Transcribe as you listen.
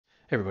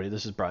Hey everybody,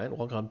 this is Brian.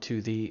 Welcome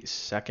to the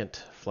second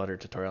Flutter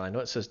tutorial. I know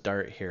it says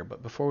Dart here,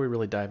 but before we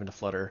really dive into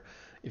Flutter,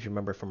 if you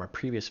remember from our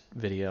previous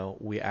video,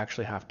 we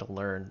actually have to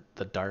learn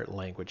the Dart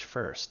language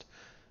first.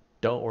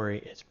 Don't worry,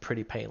 it's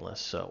pretty painless.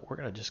 So we're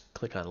going to just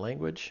click on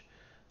Language,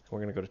 and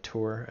we're going to go to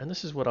Tour, and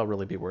this is what I'll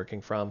really be working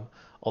from,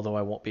 although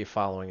I won't be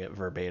following it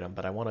verbatim,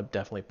 but I want to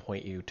definitely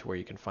point you to where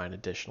you can find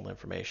additional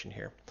information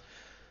here.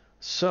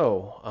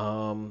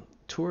 So,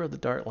 tour of the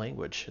Dart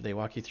language. They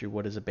walk you through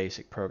what is a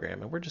basic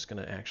program, and we're just going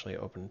to actually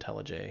open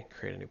IntelliJ,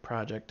 create a new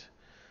project.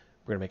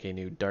 We're going to make a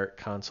new Dart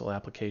console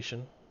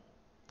application,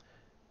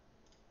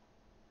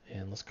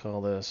 and let's call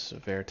this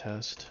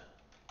VarTest.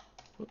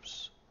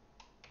 Whoops.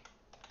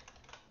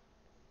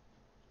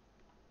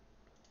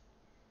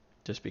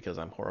 Just because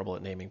I'm horrible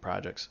at naming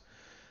projects.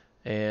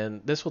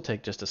 And this will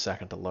take just a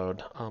second to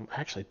load. I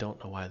actually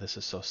don't know why this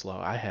is so slow.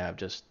 I have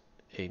just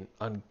an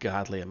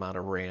ungodly amount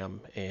of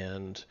RAM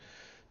and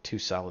 2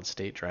 solid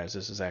state drives.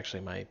 This is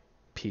actually my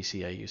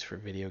PC I use for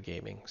video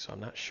gaming, so I'm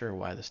not sure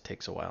why this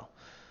takes a while.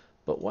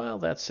 But while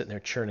that's sitting there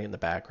churning in the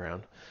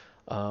background,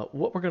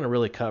 what we're going to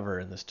really cover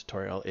in this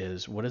tutorial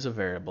is what is a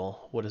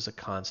variable, what is a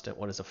constant,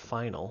 what is a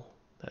final.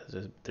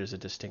 There's a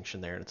distinction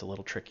there, and it's a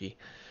little tricky.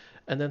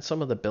 And then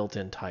some of the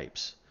built-in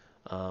types.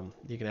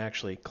 You can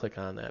actually click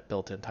on that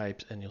built-in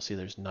types, and you'll see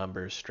there's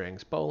numbers,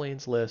 strings,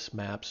 booleans, lists,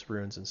 maps,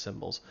 runes, and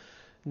symbols.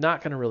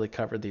 Not going to really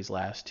cover these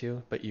last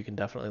two, but you can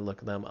definitely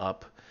look them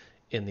up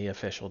in the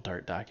official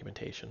Dart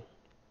documentation.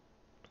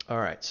 All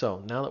right,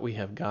 so now that we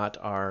have got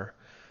our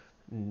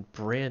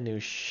brand new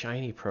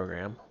shiny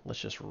program,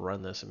 let's just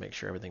run this and make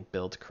sure everything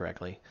builds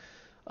correctly.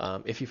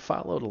 If you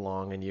followed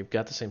along and you've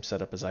got the same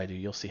setup as I do,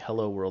 you'll see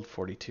Hello World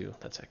 42.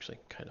 That's actually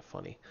kind of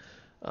funny.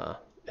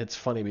 It's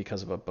funny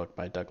because of a book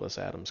by Douglas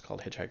Adams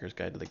called Hitchhiker's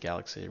Guide to the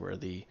Galaxy, where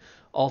the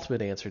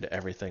ultimate answer to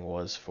everything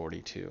was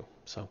 42.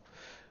 So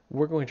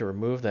we're going to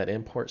remove that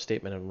import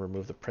statement and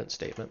remove the print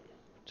statement.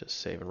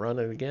 Just save and run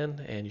it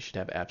again, and you should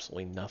have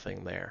absolutely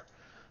nothing there.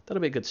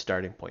 That'll be a good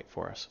starting point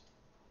for us.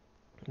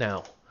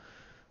 Now,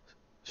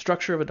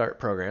 structure of a Dart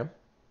program.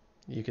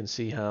 You can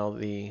see how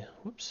the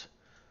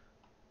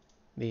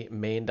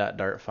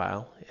main.dart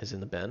file is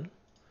in the bin,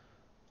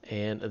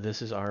 and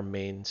this is our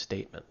main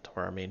statement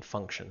or our main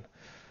function.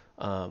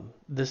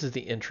 This is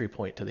the entry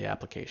point to the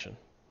application.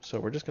 So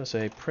we're just going to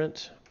say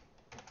print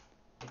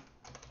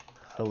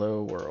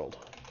hello world.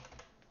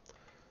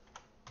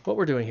 What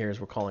we're doing here is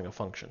we're calling a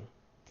function.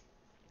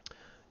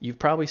 You've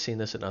probably seen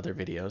this in other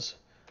videos,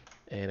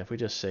 and if we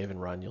just save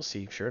and run, you'll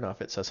see, sure enough,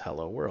 it says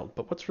hello world.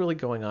 But what's really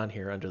going on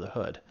here under the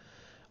hood?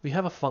 We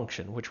have a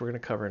function, which we're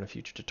going to cover in a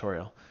future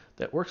tutorial,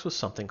 that works with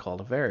something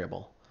called a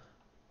variable,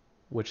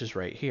 which is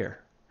right here.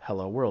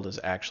 Hello world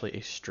is actually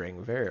a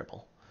string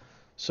variable.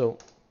 So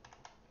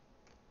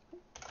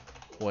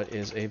what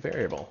is a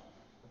variable?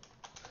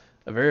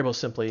 A variable is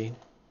simply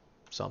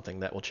something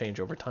that will change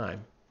over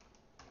time.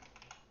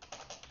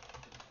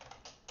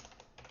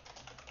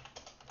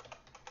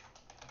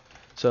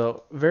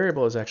 So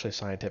variable is actually a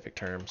scientific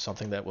term,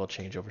 something that will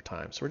change over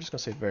time. So we're just going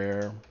to say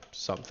var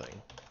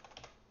something.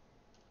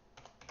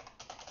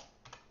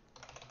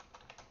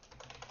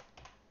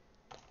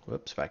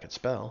 Whoops, if I could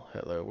spell,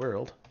 hello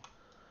world.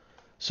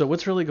 So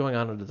what's really going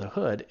on under the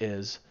hood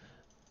is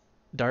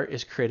Dart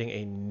is creating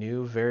a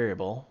new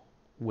variable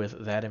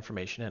with that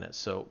information in it.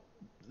 So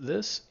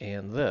this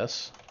and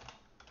this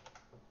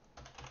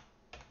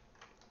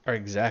are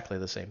exactly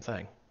the same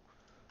thing.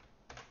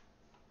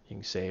 You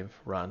can save,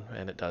 run,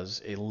 and it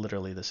does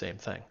literally the same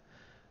thing.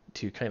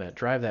 To kind of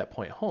drive that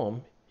point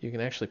home, you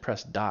can actually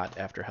press dot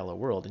after hello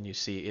world, and you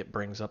see it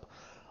brings up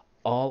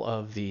all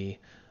of the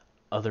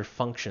other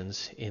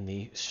functions in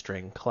the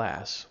string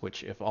class,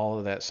 which if all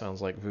of that sounds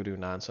like voodoo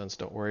nonsense,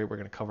 don't worry, we're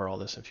going to cover all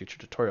this in future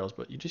tutorials,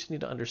 but you just need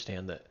to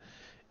understand that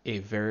a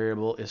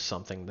variable is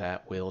something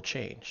that will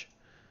change.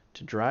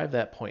 To drive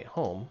that point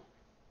home,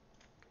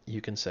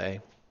 you can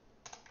say,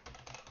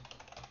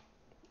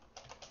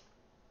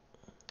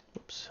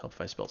 oops, hope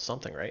if I spelled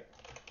something right.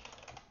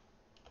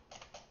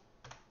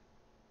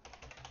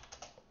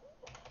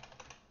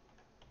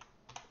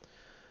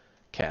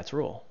 Cats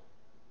rule.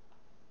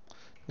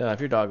 Now, if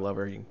you're a dog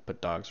lover, you can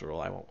put dogs rule.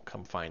 I won't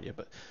come find you.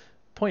 But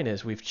the point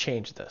is, we've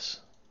changed this.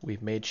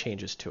 We've made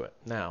changes to it.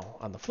 Now,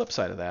 on the flip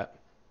side of that,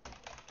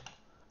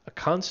 a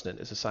constant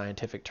is a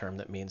scientific term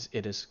that means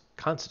it is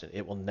constant.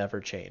 It will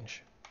never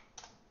change.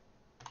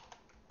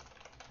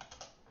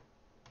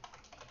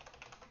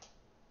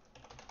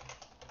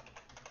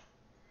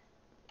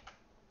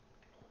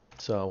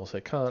 So we'll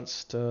say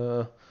const.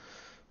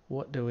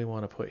 What do we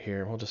want to put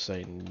here? We'll just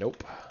say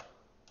nope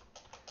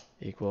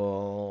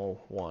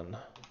equal 1.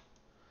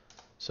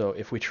 So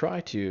if we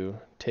try to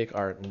take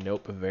our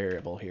nope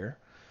variable here,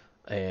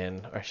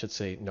 and I should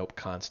say nope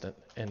constant,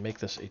 and make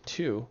this a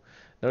 2,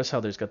 notice how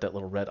there's got that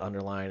little red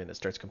underline and it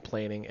starts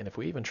complaining, and if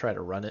we even try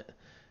to run it,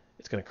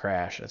 it's going to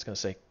crash, and it's going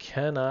to say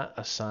cannot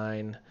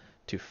assign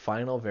to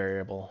final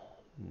variable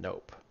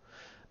nope.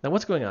 Now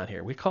what's going on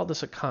here? We call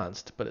this a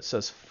const, but it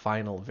says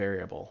final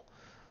variable.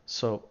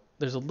 So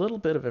there's a little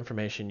bit of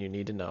information you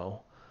need to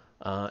know.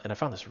 And I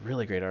found this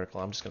really great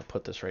article. I'm just going to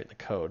put this right in the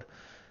code.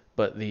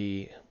 But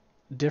the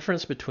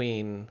difference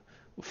between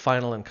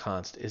final and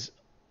const is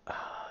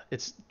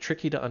it's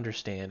tricky to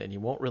understand, and you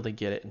won't really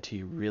get it until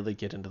you really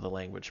get into the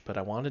language. But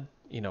I wanted,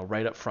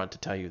 right up front to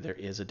tell you there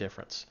is a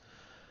difference.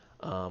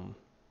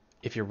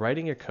 If you're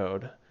writing your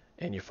code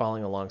and you're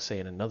following along, say,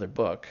 in another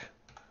book,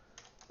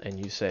 and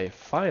you say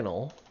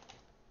final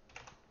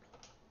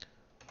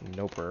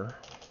noper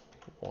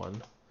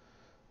 1,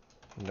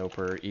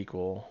 noper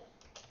equal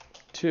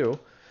 2,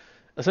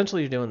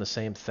 essentially you're doing the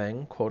same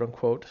thing, quote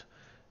unquote.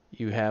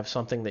 You have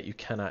something that you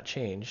cannot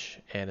change,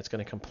 and it's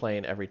going to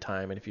complain every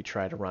time. And if you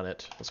try to run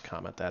it, let's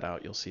comment that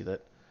out, you'll see that,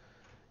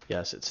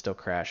 yes, it still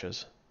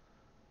crashes.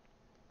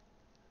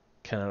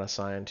 Cannot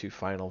assign to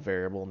final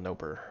variable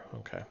noper.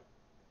 Okay.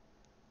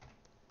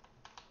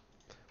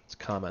 Let's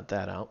comment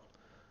that out.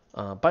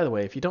 By the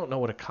way, if you don't know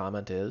what a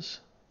comment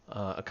is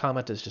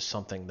just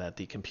something that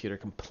the computer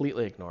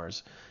completely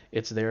ignores.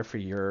 It's there for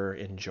your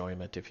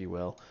enjoyment, if you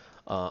will.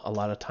 A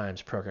lot of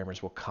times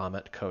programmers will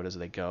comment code as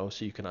they go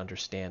so you can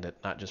understand it,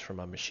 not just from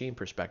a machine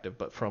perspective,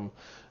 but from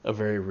a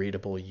very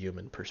readable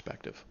human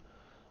perspective.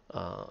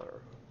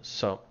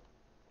 So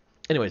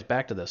anyways,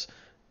 back to this.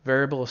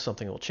 Variable is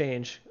something that will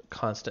change.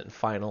 Constant and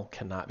final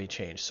cannot be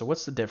changed. So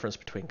what's the difference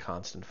between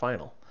constant and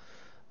final?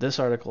 This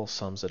article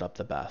sums it up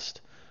the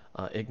best.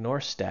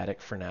 Ignore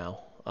static for now,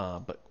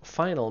 but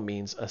final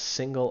means a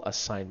single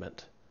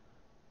assignment.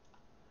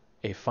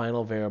 A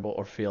final variable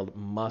or field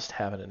must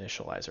have an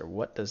initializer.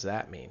 What does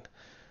that mean?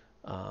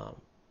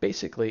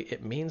 Basically,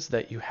 it means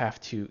that you have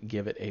to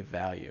give it a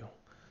value.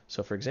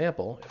 So for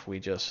example, if we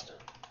just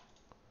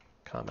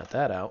comment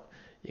that out,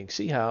 you can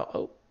see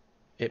how,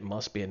 it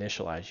must be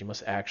initialized. You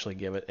must actually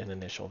give it an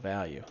initial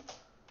value.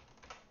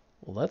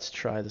 Let's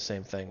try the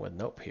same thing with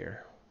nope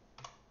here.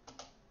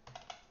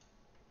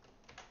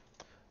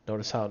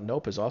 Notice how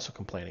nope is also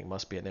complaining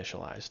must be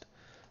initialized.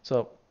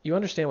 So you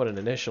understand what an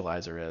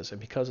initializer is,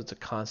 and because it's a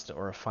constant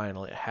or a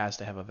final, it has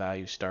to have a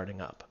value starting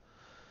up.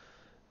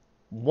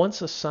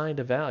 Once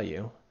assigned a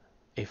value,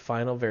 a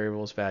final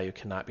variable's value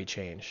cannot be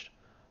changed.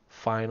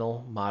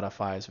 Final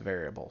modifies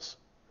variables.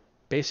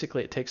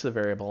 Basically, it takes the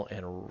variable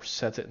and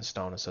sets it in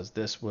stone and says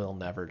this will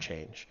never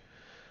change.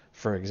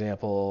 For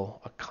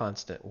example, a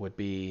constant would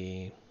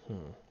be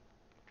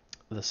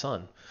the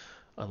sun.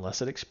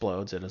 Unless it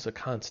explodes, it is a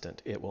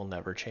constant. It will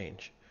never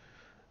change.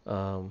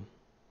 Or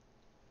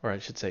I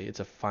should say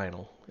it's a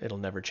final. It'll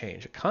never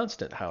change. A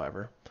constant,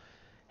 however,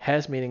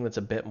 has meaning that's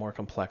a bit more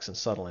complex and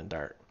subtle in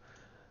Dart.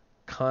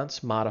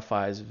 Const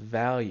modifies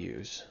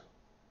values.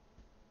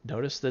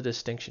 Notice the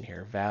distinction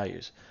here,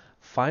 values.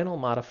 Final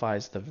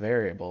modifies the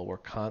variable where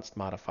const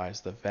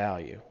modifies the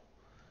value.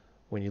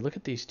 When you look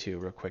at these two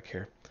real quick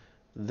here,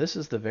 this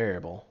is the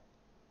variable,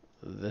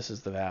 this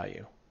is the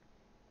value.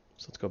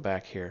 So let's go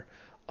back here.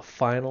 A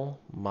final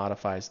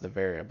modifies the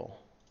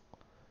variable.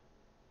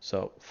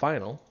 So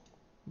final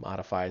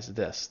modifies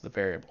this, the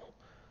variable,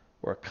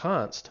 where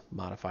const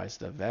modifies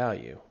the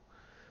value.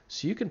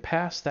 So you can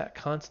pass that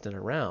constant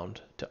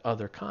around to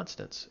other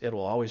constants. It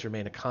will always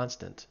remain a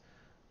constant,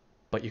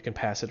 but you can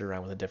pass it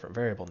around with a different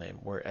variable name,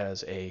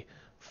 whereas a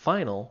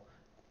final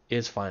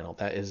is final.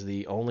 That is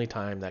the only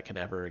time that can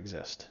ever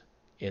exist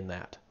in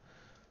that.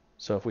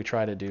 So if we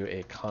try to do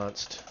a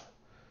const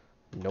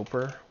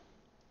noper,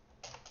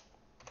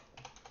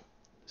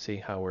 see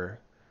how we're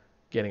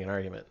getting an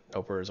argument.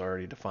 Noper is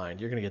already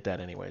defined. You're going to get that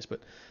anyways, but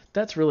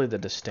that's really the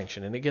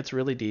distinction, and it gets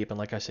really deep, and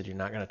like I said, you're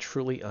not going to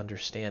truly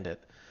understand it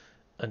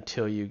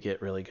until you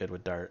get really good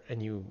with Dart,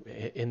 and you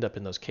end up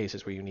in those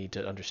cases where you need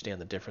to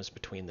understand the difference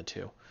between the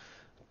two.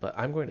 But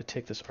I'm going to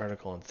take this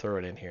article and throw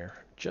it in here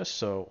just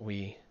so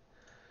we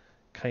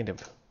kind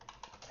of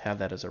have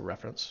that as a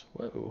reference.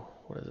 Whoa,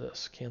 what is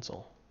this?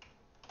 Cancel.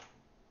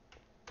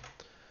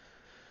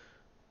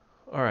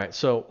 All right,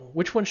 so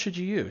which one should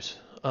you use?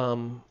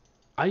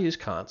 I use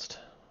const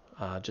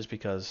just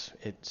because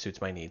it suits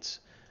my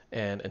needs.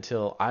 And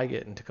until I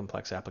get into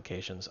complex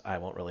applications, I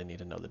won't really need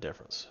to know the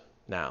difference.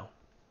 Now,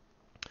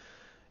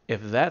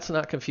 if that's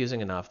not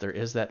confusing enough, there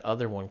is that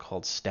other one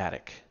called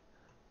static,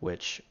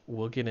 which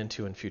we'll get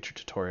into in future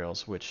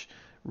tutorials, which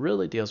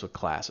really deals with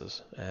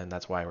classes, and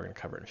that's why we're going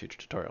to cover it in future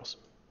tutorials.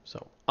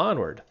 So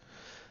onward.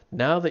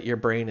 Now that your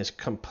brain is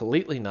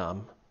completely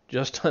numb,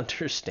 just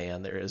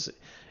understand there is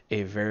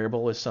a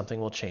variable is something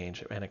will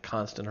change, and a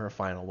constant or a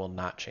final will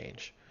not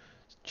change.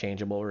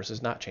 Changeable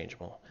versus not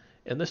changeable.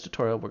 In this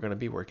tutorial, we're going to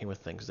be working with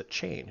things that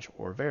change,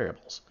 or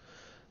variables.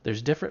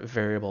 There's different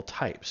variable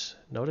types.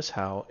 Notice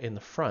how in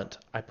the front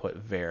I put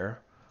var,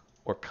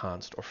 or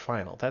const, or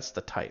final. That's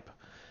the type.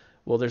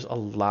 Well, there's a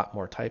lot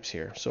more types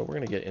here, so we're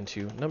going to get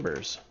into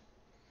numbers.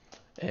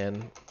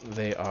 And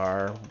they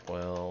are,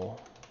 well,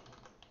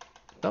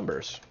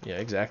 numbers. Yeah,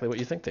 exactly what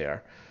you think they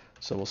are.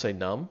 So we'll say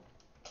num,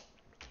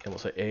 and we'll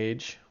say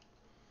age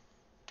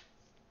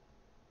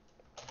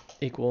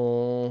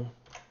equal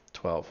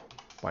 12.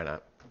 Why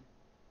not?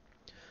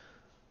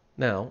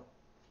 Now,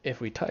 if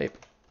we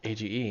type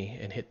age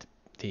and hit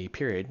the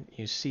period,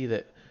 you see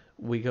that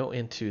we go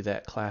into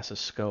that class's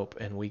scope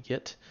and we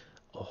get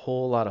a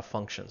whole lot of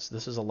functions.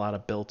 This is a lot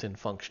of built-in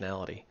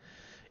functionality.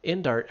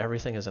 In Dart,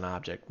 everything is an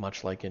object,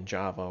 much like in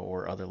Java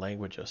or other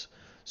languages.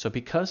 So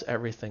because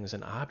everything's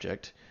an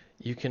object,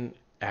 you can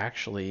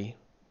actually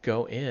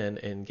go in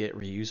and get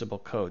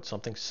reusable code,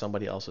 something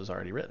somebody else has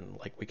already written.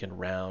 Like we can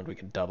round, we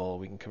can double,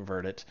 we can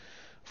convert it,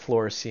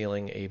 floor,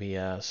 ceiling,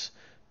 ABS,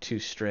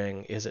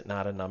 toString, is it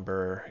not a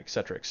number,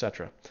 etc.,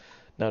 etc.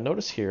 Now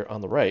notice here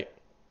on the right,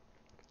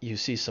 you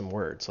see some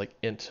words like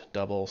int,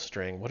 double,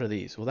 string. What are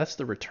these? Well, that's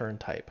the return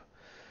type.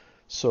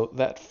 So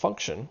that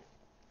function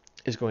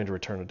is going to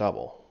return a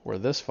double, where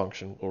this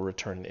function will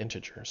return an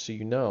integer. So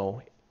you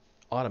know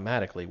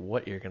automatically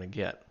what you're going to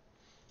get.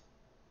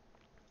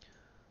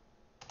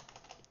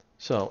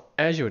 So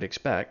as you would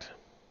expect,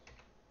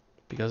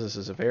 because this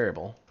is a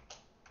variable,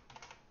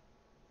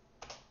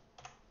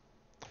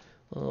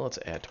 well, let's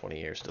add 20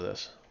 years to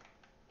this.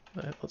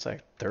 Let's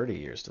add 30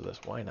 years to this.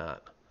 Why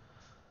not?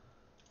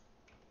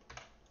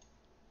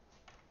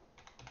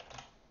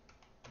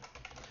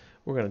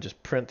 We're going to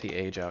just print the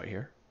age out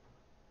here.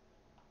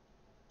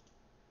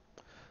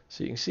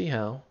 So you can see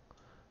how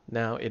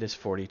now it is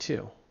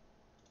 42.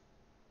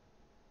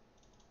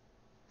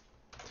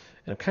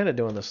 And I'm kind of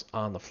doing this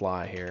on the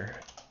fly here.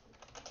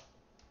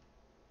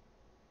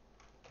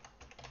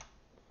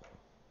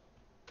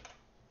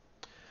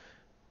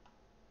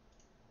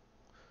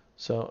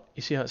 So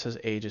you see how it says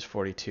age is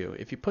 42.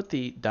 If you put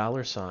the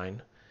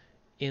 $sign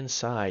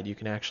inside, you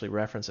can actually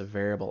reference a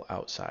variable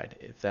outside.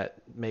 If that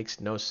makes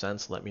no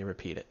sense, let me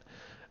repeat it.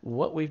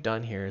 What we've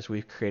done here is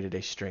we've created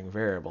a string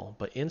variable,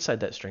 but inside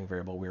that string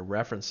variable, we're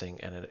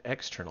referencing an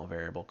external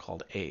variable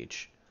called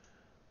age.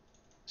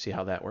 See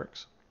how that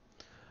works?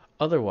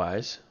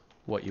 Otherwise,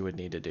 what you would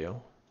need to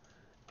do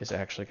is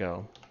actually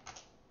go,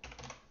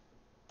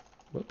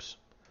 whoops,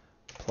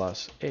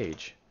 plus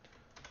age.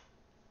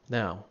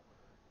 Now,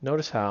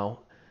 notice how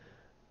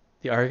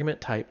the argument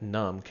type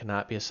num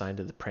cannot be assigned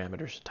to the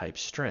parameters type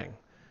string,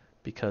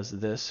 because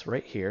this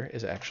right here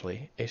is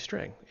actually a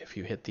string. If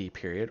you hit the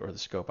period or the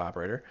scope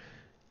operator,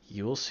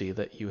 you will see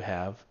that you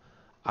have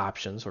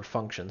options or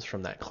functions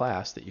from that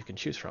class that you can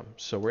choose from.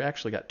 So we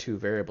actually got two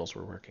variables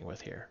we're working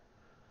with here,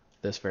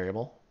 this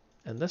variable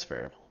and this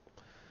variable.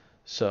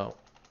 So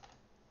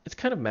it's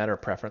kind of a matter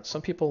of preference.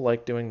 Some people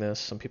like doing this,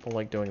 some people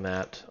like doing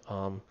that.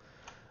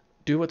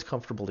 Do what's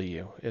comfortable to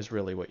you is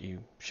really what you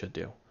should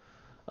do.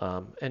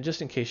 And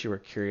just in case you were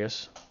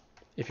curious,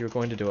 if you're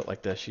going to do it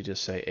like this, you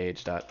just say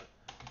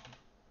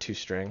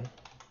age.toString,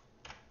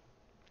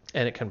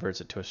 and it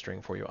converts it to a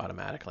string for you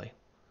automatically.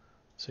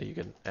 So you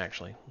can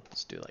actually,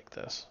 let's do like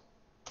this.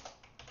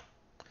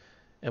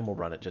 And we'll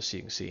run it just so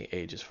you can see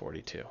age is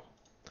 42.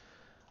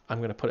 I'm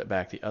going to put it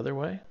back the other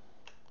way,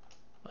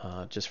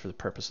 just for the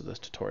purpose of this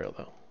tutorial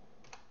though.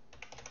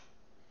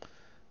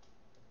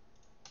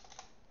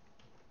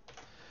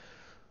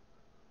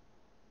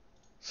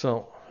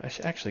 So I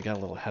actually got a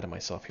little ahead of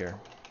myself here.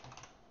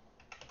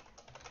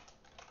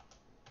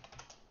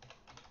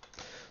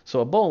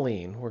 So a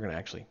boolean, we're going to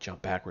actually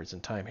jump backwards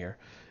in time here,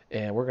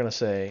 and we're going to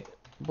say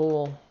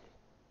bool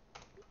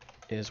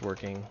is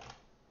working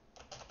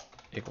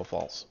equal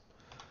false.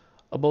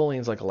 A boolean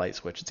is like a light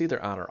switch. It's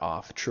either on or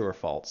off, true or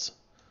false.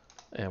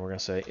 And we're going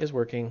to say is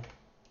working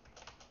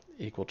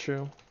equal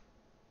true.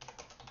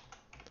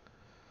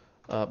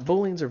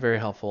 Booleans are very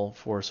helpful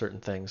for certain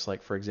things.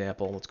 Like for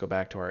example, let's go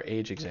back to our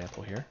age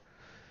example here.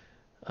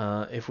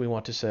 If we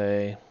want to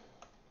say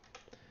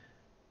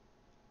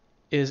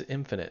is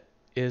infinite,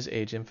 is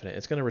age infinite,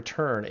 it's going to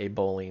return a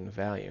boolean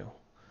value.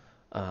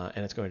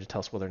 And it's going to tell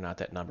us whether or not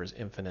that number is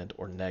infinite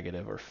or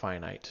negative or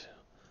finite.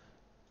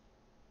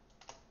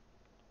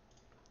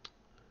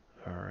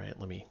 All right,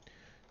 let me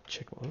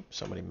check. Oops,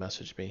 somebody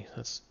messaged me.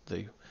 That's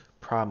the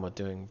problem with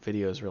doing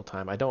videos real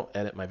time. I don't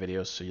edit my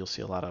videos, so you'll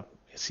see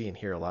and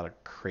hear a lot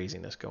of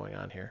craziness going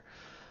on here.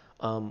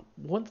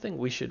 One thing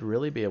we should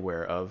really be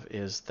aware of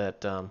is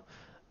that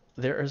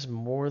there is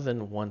more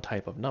than one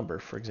type of number.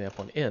 For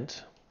example, an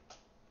int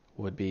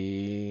would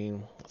be,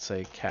 let's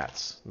say,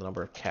 cats, the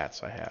number of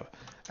cats I have.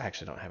 I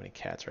actually don't have any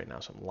cats right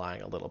now, so I'm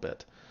lying a little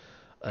bit.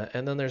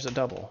 And then there's a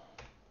double.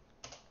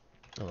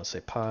 And let's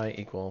say pi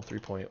equal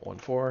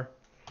 3.14.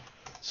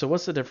 So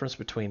what's the difference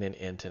between an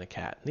int and a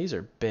cat? And these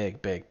are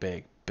big, big,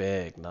 big,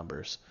 big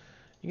numbers.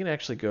 You can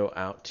actually go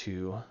out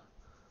to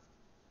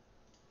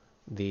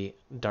the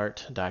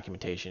Dart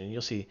documentation, and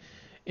you'll see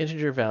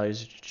integer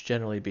values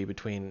generally be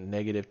between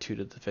 -2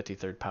 to the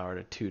 53rd power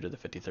to 2 to the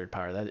 53rd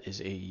power. That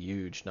is a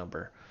huge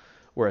number.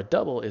 Where a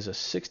double is a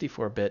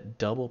 64-bit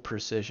double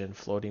precision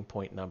floating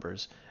point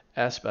numbers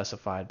as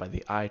specified by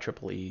the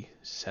IEEE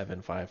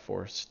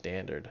 754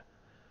 standard.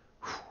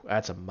 Whew,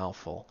 that's a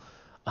mouthful.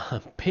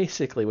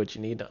 Basically, what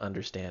you need to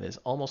understand is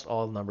almost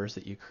all numbers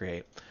that you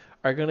create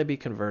are going to be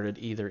converted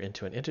either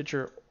into an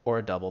integer or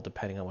a double,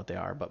 depending on what they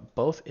are. But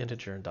both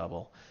integer and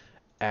double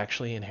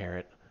actually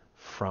inherit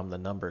from the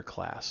number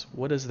class.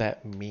 What does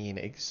that mean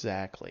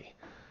exactly?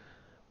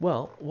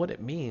 Well, what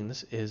it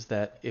means is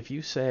that if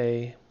you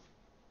say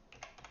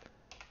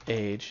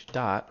age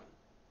dot,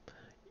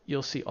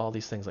 you'll see all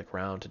these things like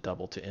round to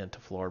double to int to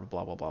floor,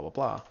 blah, blah, blah, blah,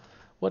 blah.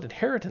 What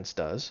inheritance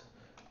does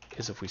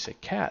is if we say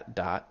cat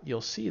dot, you'll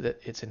see that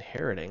it's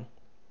inheriting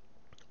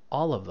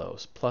all of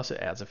those, plus it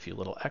adds a few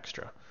little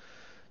extra.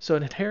 So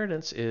an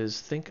inheritance is,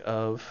 think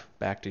of,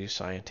 back to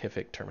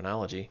scientific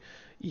terminology,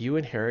 you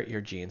inherit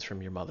your genes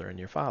from your mother and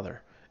your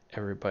father.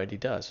 Everybody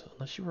does,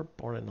 unless you were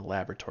born in a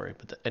laboratory.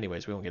 But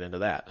anyways, we won't get into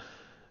that.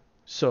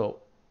 So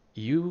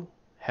you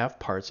have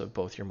parts of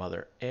both your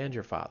mother and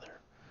your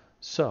father.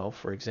 So,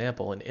 for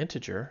example, an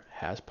integer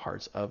has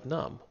parts of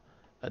num.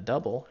 A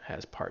double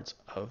has parts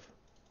of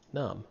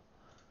num.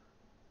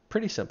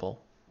 Pretty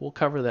simple. We'll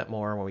cover that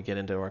more when we get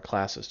into our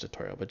classes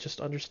tutorial, but just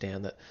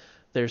understand that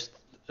there's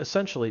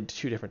essentially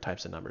two different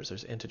types of numbers.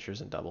 There's integers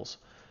and doubles,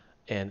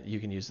 and you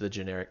can use the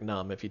generic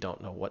num if you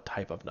don't know what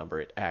type of number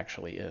it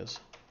actually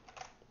is.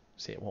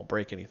 See, it won't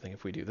break anything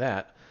if we do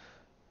that,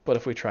 but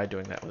if we try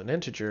doing that with an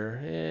integer,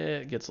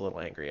 it gets a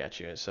little angry at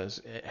you. It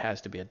says it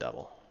has to be a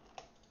double.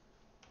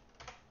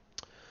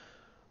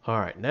 All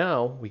right,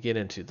 now we get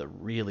into the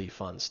really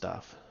fun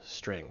stuff,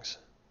 strings.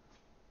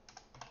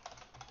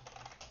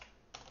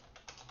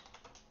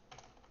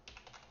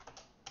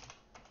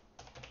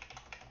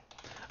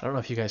 I don't know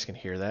if you guys can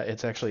hear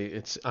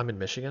that. I'm in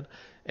Michigan,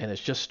 and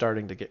it's just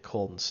starting to get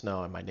cold and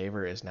snow, and my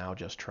neighbor is now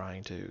just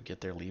trying to get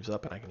their leaves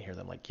up, and I can hear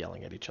them like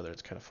yelling at each other.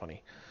 It's kind of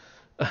funny.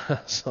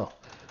 so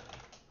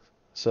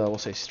we'll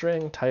say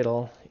string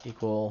title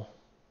equal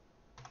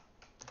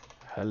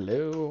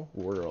hello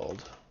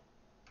world.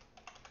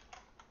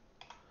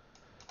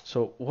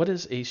 So what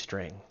is a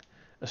string?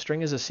 A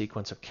string is a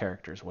sequence of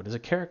characters. What is a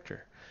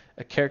character?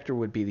 A character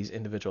would be these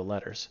individual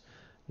letters.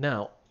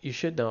 Now, you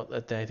should note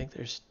that I think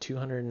there's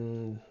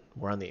 200,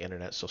 we're on the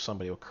internet, so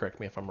somebody will correct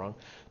me if I'm wrong,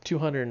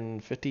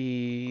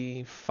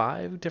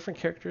 255 different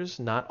characters.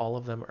 Not all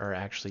of them are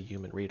actually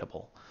human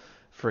readable.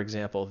 For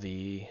example,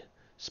 the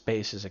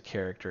space is a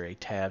character, a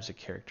tab's a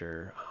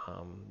character,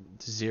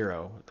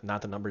 zero,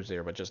 not the number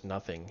zero, but just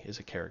nothing is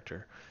a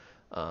character,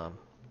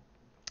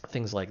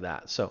 things like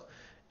that. So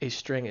a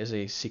string is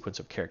a sequence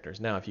of characters.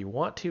 Now, if you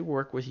want to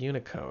work with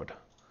Unicode,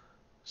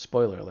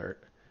 spoiler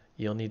alert,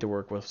 you'll need to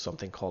work with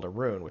something called a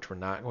rune, which we're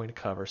not going to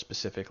cover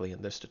specifically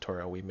in this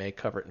tutorial. We may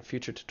cover it in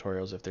future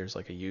tutorials if there's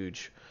like a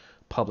huge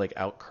public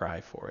outcry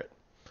for it.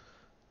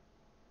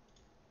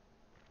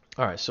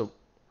 All right, so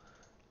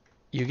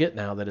you get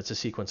now that it's a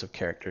sequence of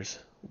characters.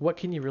 What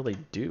can you really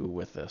do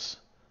with this?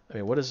 I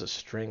mean, what does a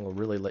string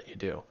really let you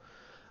do?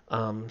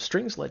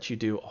 Strings let you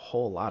do a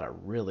whole lot of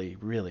really,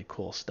 really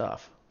cool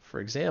stuff.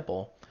 For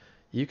example,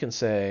 you can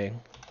say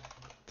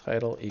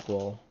title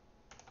equal,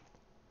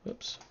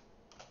 whoops,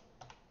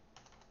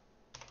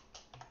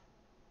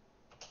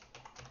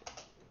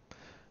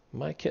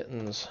 my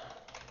kittens.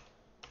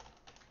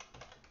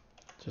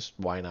 Just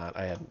why not?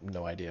 I had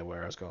no idea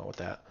where I was going with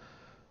that.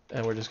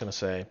 And we're just going to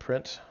say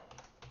print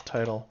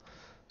title.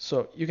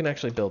 So you can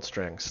actually build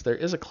strings. There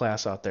is a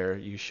class out there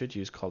you should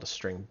use called a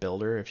string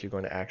builder if you're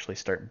going to actually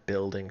start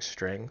building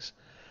strings.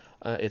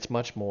 It's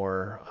much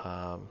more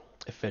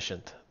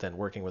efficient than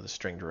working with a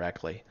string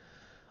directly.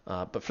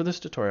 But for this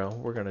tutorial,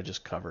 we're going to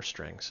just cover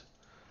strings.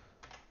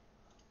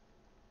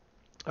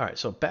 All right,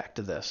 so back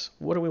to this.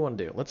 What do we want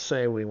to do? Let's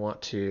say we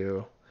want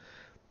to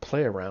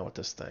play around with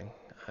this thing.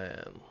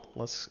 And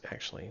let's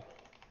actually...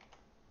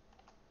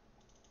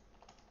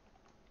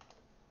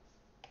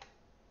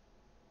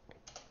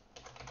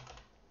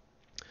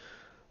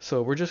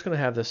 So we're just going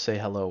to have this say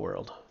hello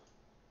world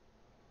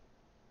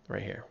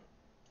right here.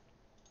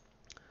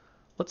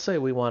 Let's say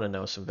we want to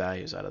know some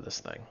values out of this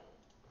thing.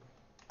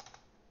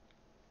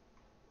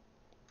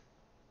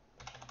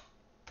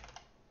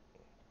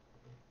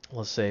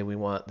 Let's say we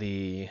want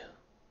we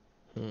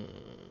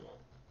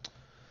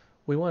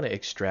want to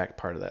extract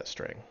part of that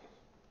string,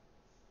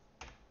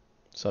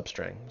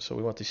 substring. So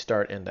we want the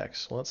start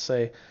index. Well, let's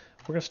say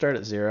we're going to start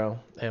at 0,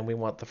 and we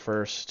want the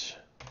first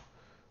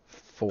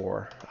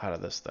 4 out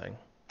of this thing.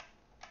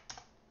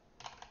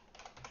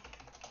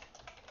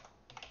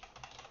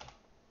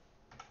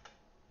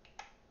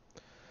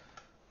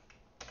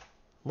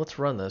 Let's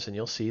run this, and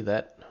you'll see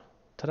that,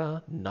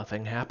 ta-da,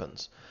 nothing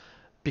happens.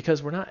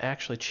 Because we're not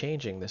actually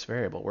changing this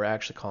variable. We're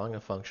actually calling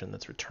a function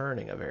that's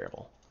returning a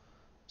variable.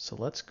 So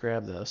let's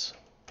grab this.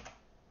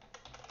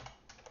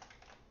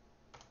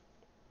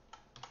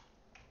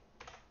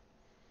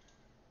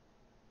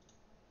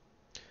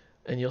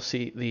 And you'll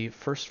see the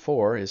first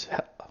 4 is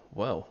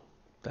whoa,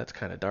 that's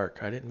kind of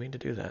dark. I didn't mean to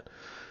do that.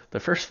 The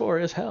first 4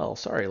 is hell.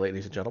 Sorry,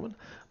 ladies and gentlemen.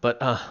 But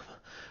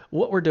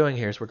what we're doing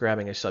here is we're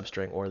grabbing a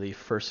substring, or the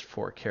first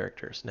 4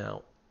 characters.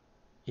 Now,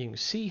 you can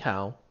see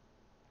how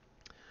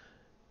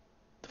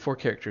the 4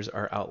 characters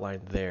are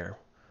outlined there.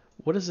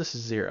 What is this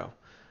 0?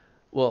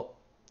 Well,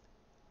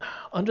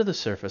 under the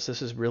surface,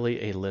 this is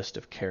really a list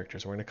of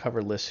characters. We're going to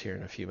cover lists here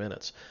in a few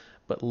minutes.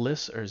 But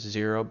lists are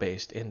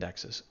 0-based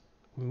indexes,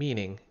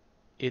 meaning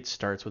it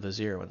starts with a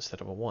 0 instead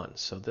of a 1.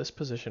 So this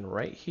position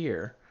right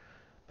here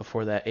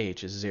before that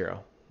H is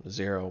 0.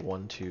 0,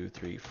 1, 2,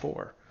 3,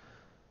 4.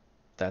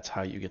 That's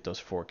how you get those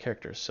 4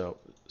 characters. So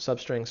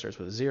substring starts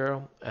with a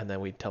 0, and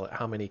then we tell it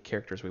how many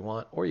characters we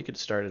want, or you could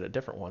start at a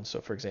different one. So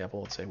for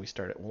example, let's say we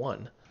start at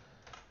 1.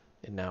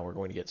 And now we're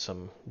going to get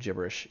some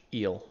gibberish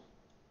eel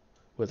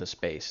with a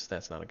space.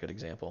 That's not a good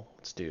example.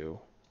 Let's do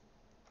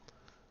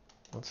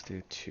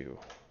 2.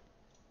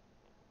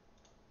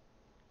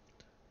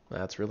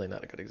 That's really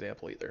not a good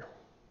example either.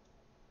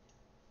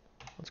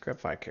 Let's grab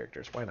 5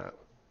 characters. Why not?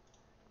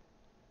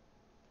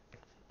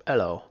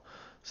 Hello.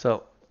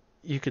 So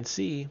you can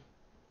see.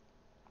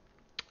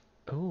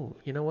 Oh,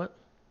 you know what?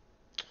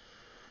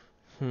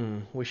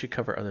 We should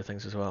cover other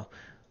things as well.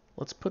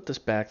 Let's put this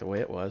back the way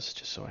it was,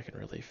 just so I can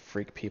really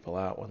freak people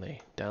out when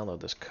they download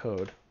this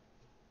code.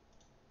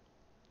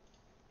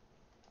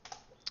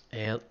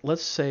 And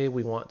let's say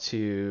we want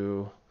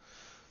to,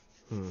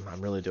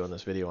 I'm really doing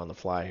this video on the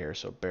fly here,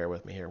 so bear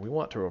with me here. We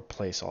want to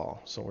replace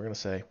all. So we're going to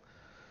say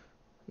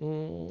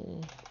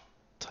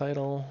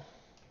title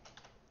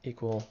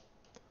equal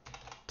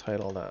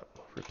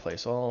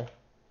title.replace all.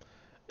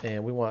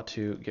 And we want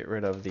to get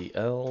rid of the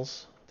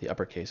L's, the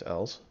uppercase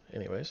L's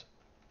anyways.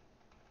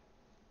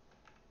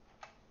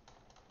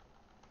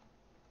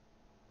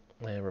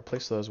 And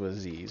replace those with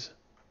Z's.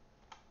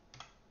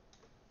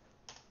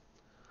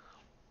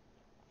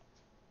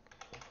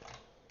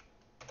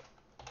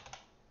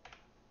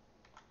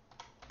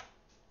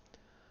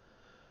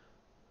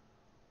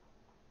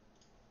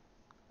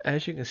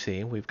 As you can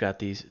see, we've got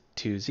these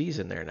 2 Z's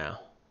in there now.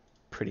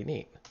 Pretty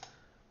neat.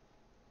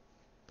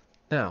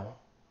 Now,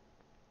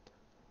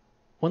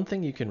 one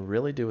thing you can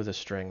really do with a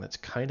string that's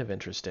kind of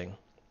interesting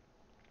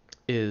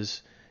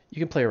is you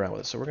can play around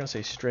with it. So we're going to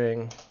say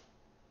string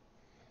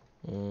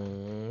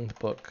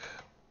book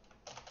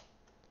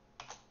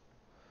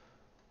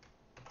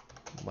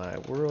my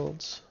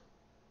world's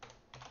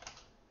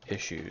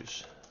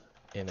issues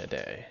in a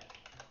day.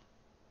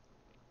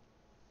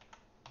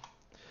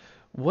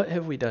 What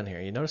have we done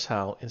here? You notice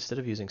how instead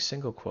of using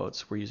single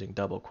quotes, we're using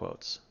double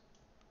quotes.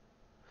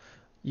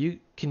 You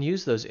can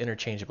use those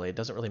interchangeably. It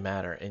doesn't really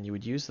matter. And you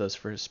would use those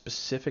for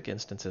specific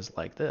instances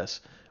like this,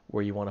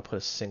 where you want to put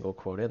a single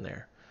quote in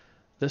there.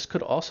 This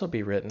could also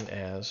be written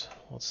as,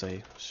 let's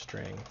say,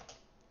 string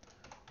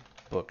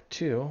book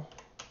 2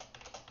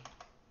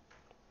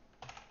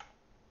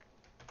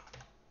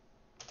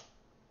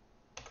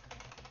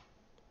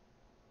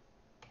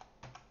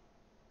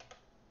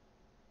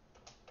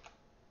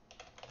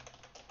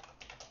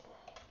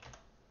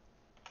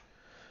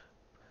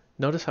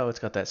 Notice how it's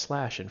got that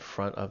slash in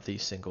front of the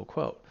single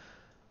quote.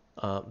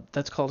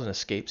 That's called an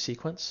escape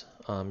sequence.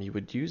 You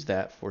would use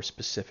that for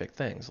specific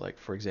things. Like,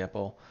 for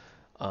example,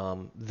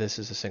 this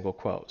is a single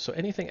quote. So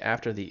anything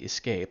after the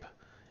escape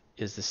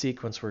is the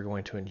sequence we're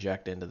going to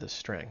inject into this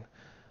string.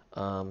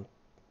 For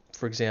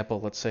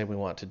example, let's say we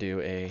want to do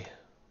a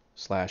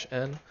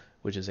 /n,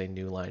 which is a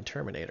new line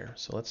terminator.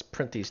 So let's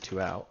print these 2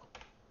 out.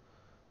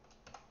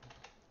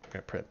 We're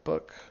going to print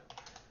book,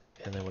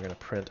 and then we're going to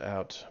print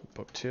out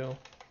book 2.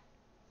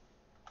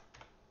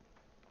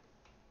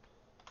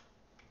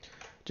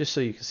 Just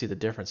so you can see the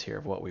difference here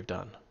of what we've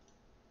done.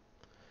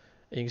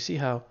 And you can see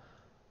how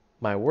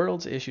my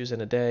world's issues in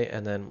a day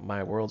and then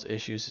my world's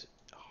issues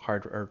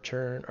hard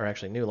return, or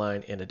actually new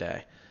line in a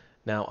day.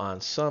 Now on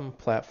some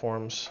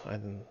platforms,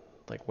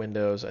 like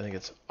Windows, I think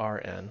it's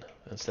RN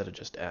instead of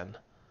just N.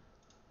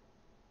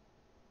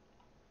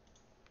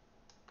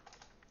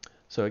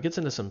 So it gets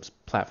into some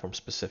platform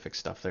specific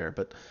stuff there,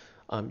 but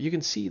you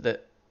can see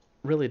that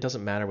really it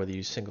doesn't matter whether you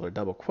use single or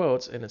double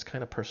quotes, and it's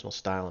kind of personal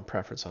style and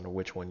preference on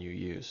which one you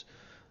use.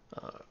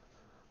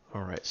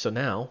 All right, so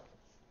now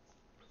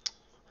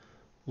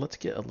let's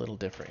get a little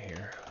different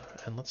here,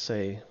 and let's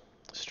say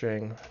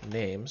string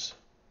names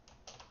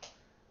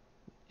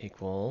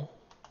equal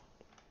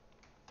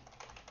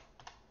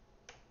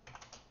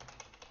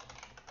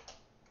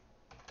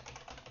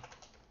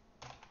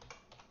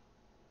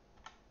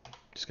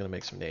just going to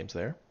make some names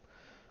there.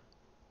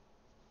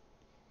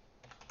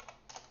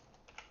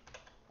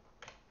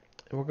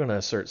 And we're going to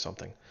assert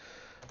something.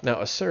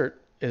 Now assert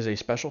is a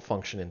special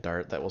function in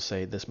Dart that will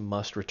say this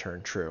must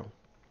return true.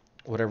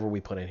 Whatever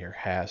we put in here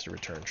has to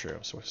return true.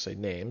 So we'll say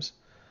names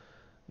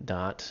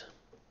dot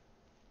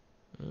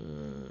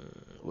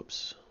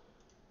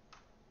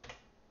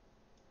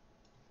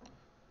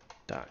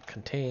dot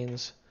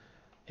contains,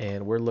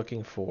 and we're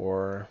looking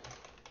for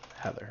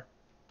Heather.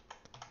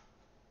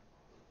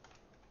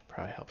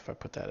 Probably help if I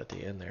put that at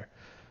the end there.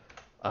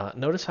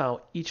 Notice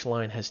how each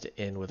line has to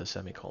end with a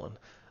semicolon.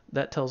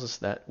 That tells us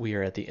that we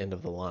are at the end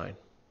of the line.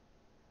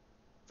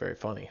 Very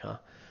funny, huh?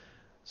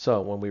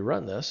 So when we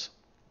run this,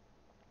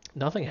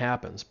 nothing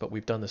happens, but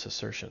we've done this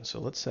assertion. So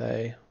let's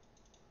say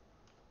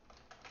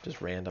just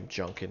random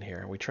junk in here,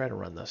 and we try to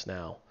run this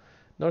now.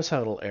 Notice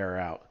how it'll error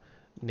out.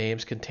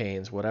 Names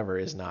contains whatever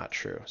is not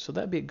true. So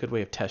that'd be a good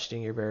way of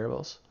testing your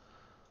variables.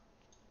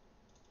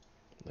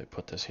 Let me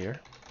put this here.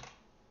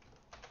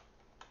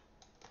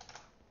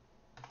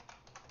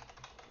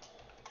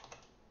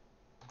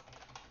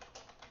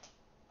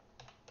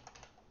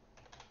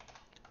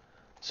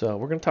 So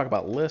we're going to talk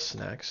about lists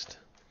next.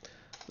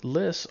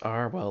 Lists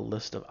are, well, a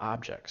list of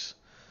objects.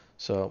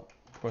 So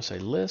we're going to say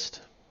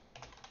list.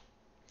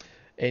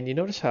 And you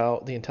notice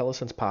how the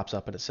IntelliSense pops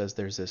up and it says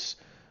there's this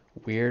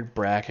weird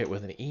bracket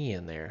with an E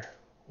in there.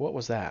 What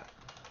was that?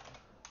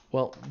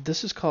 Well,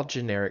 this is called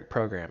generic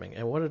programming,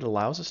 and what it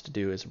allows us to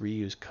do is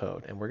reuse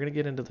code. And we're going to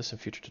get into this in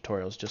future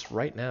tutorials. Just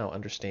right now,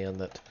 understand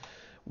that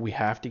we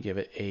have to give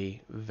it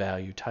a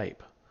value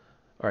type,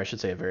 or I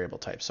should say a variable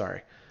type,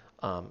 sorry.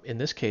 In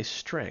this case,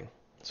 string.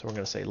 So we're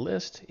going to say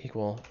list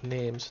equal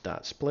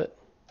names.split.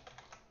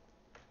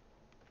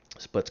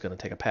 Split's going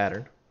to take a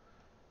pattern,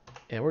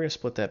 and we're going to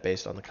split that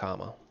based on the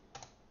comma.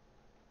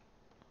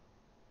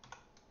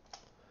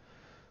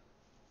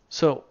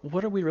 So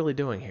what are we really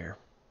doing here?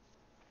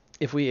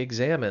 If we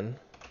examine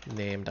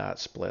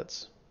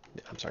names.split,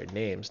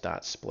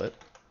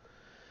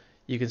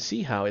 you can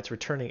see how it's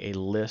returning a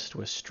list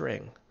with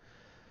string.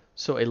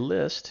 So a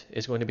list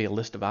is going to be a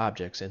list of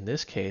objects. In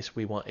this case,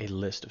 we want a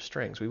list of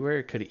strings.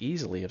 We could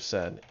easily have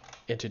said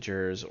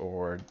integers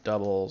or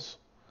doubles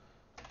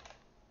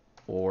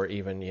or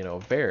even,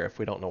 var if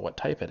we don't know what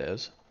type it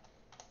is.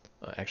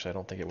 Actually, I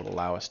don't think it would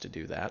allow us to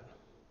do that.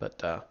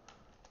 But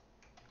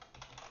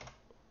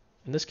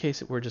in this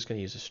case, we're just going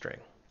to use a string.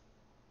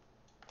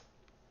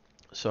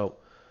 So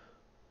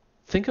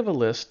think of a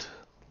list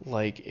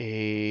like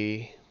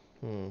a,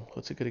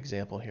 what's a good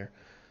example here?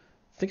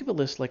 Think of a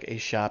list like a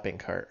shopping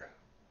cart.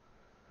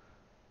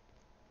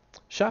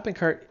 Shopping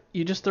cart,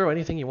 you just throw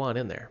anything you want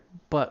in there,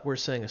 but we're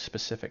saying a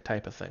specific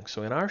type of thing.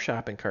 So in our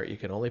shopping cart, you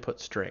can only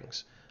put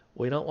strings.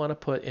 We don't want to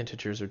put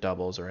integers or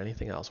doubles or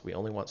anything else. We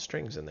only want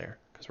strings in there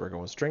because we're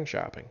going string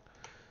shopping,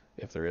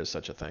 if there is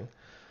such a thing.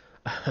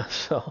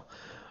 So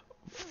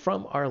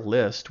from our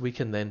list, we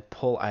can then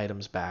pull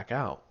items back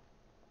out.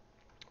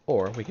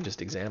 Or we can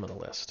just examine a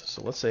list.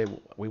 So let's say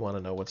we want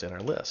to know what's in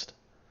our list.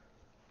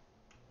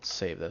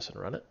 Save this and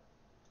run it.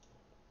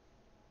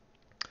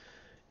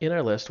 In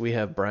our list, we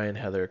have Brian,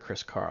 Heather,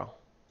 Chris, Carl.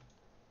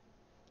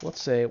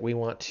 Let's say we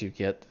want to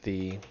get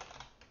the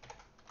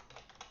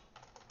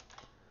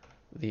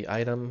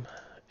item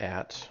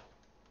at,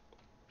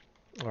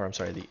 or I'm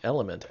sorry, the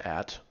element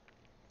at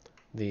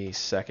the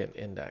second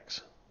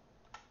index.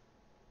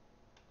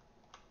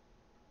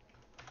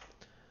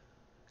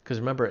 Because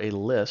remember, a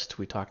list,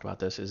 we talked about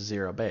this, is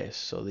 0 base.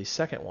 So the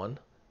second one,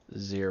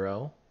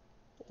 0,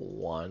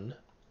 1,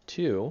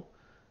 2,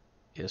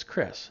 is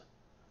Chris.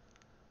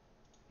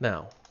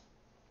 Now,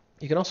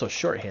 you can also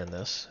shorthand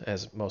this,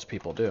 as most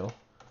people do,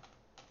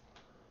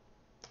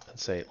 and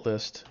say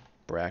list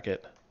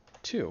bracket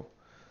 2.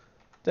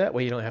 That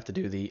way you don't have to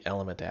do the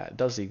element at. It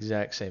does the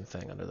exact same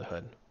thing under the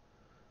hood.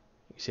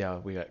 You see how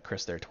we got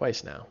Chris there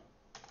twice now.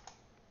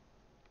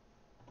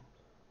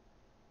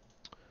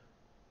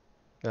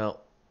 Now,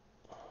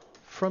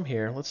 from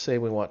here, let's say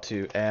we want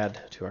to add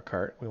to our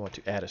cart. We want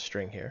to add a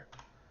string here.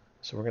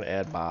 So we're going to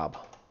add Bob.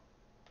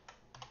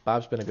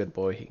 Bob's been a good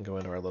boy. He can go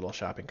into our little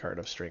shopping cart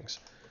of strings.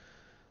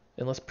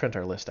 And let's print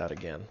our list out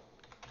again.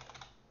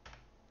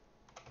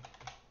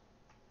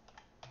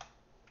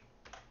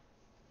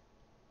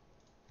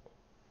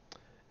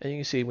 And you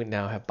can see we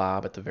now have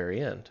Bob at the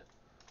very end.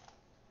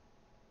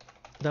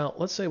 Now,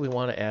 let's say we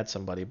want to add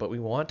somebody, but we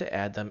want to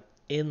add them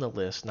in the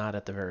list, not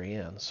at the very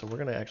end. So we're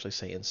going to actually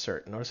say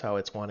insert. Notice how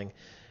it's wanting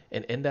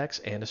an index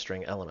and a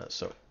string element.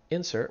 So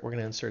insert, we're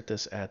going to insert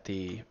this at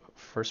the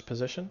first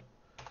position.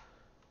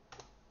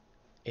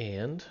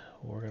 And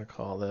we're going to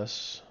call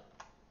this,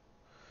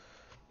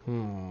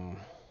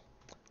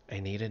 I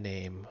need a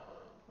name.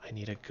 I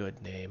need a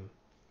good name.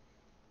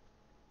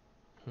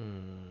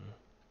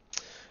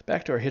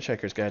 Back to our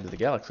Hitchhiker's Guide to the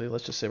Galaxy,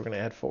 let's just say we're going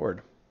to add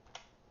Ford.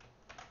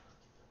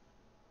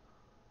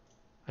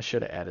 I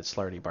should have added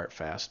Slarty Bart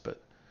Fast,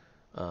 but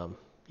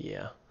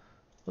yeah.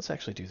 Let's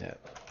actually do that.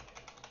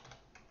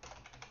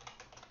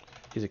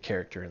 He's a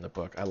character in the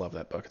book. I love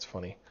that book. It's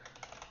funny.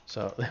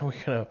 So then we're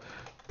going to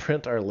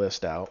print our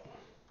list out.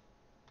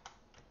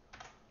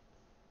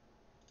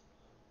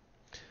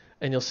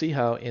 And you'll see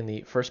how in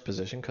the first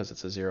position, because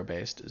it's a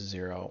 0-based,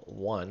 0,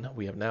 1,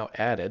 we have now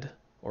added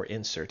or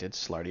inserted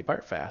Slarty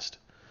Bart Fast.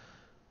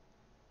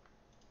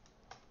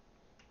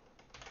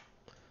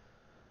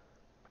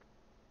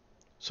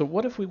 So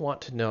what if we want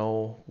to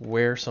know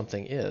where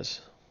something is?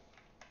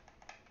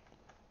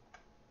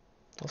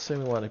 Let's say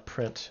we want to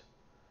print.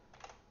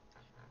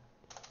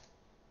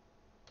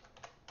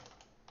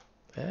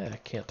 I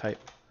can't type.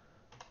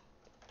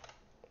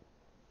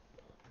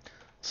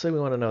 Let's say we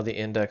want to know the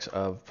index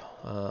of,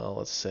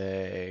 let's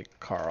say,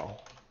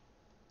 Carl.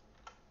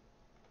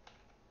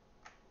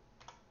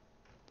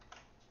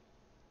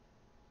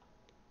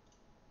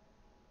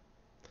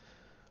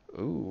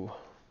 Ooh.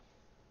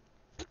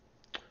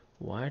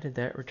 Why did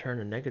that return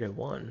a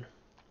 -1?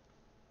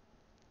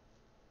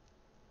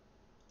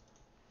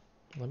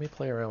 Let me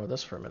play around with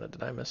this for a minute.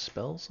 Did I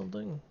misspell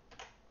something?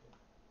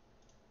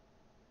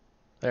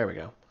 There we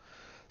go.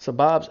 So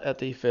Bob's at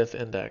the 5th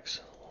index.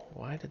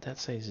 Why did that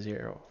say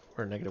 0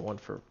 or -1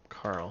 for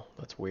Carl?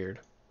 That's weird.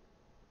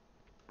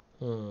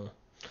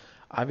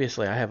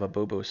 Obviously, I have a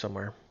boo-boo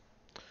somewhere.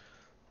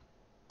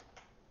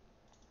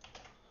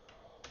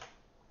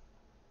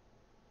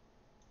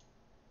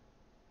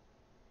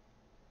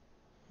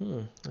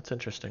 That's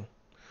interesting.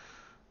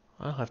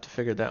 I'll have to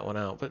figure that one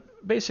out.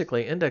 But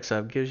basically, index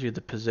of gives you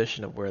the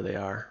position of where they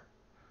are.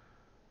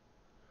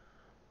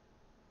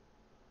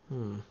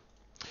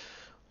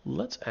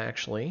 Let's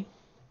actually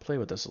play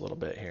with this a little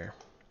bit here.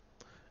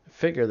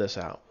 Figure this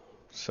out.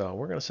 So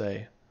we're going to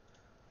say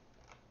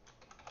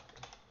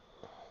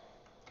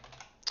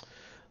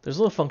there's a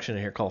little function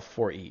in here called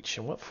for each.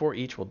 And what for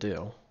each will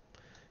do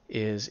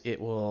is it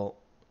will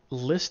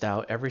list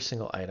out every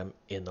single item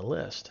in the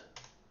list.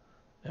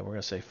 And we're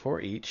going to say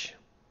for each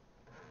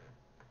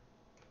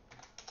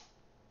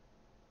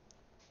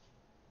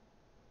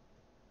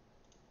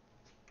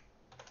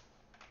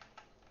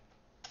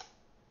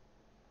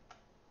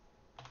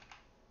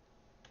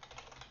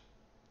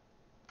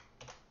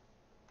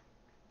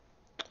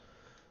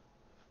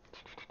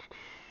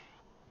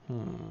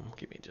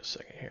give me just a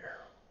second here.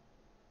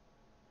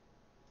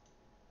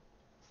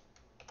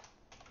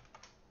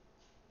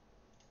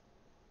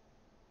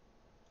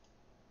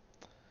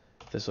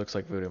 If this looks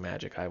like voodoo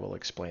magic, I will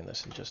explain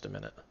this in just a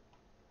minute.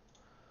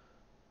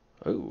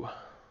 Oh.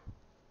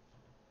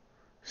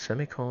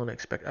 Semicolon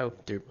expect. Oh,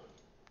 derp.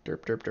 Derp,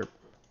 derp, derp.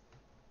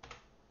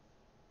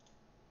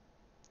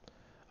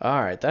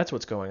 All right, that's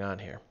what's going on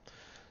here.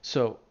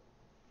 So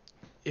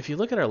if you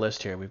look at our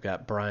list here, we've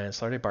got Brian,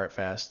 Slarty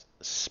Bartfast,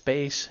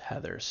 space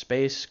Heather,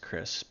 space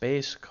Chris,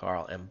 space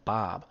Carl, and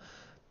Bob.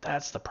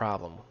 That's the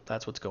problem.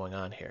 That's what's going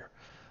on here.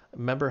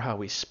 Remember how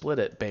we split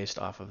it based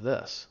off of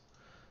this.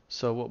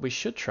 So what we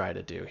should try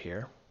to do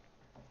here.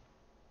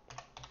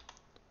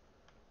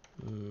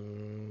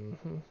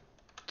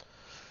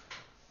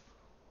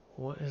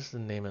 What is the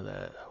name of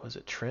that? Was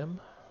it trim?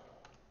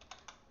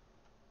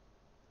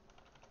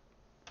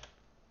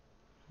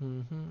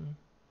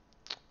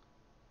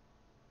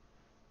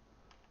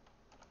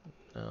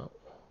 No.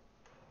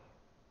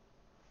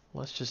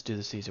 Let's just do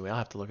this easy way. I'll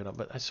have to look it up,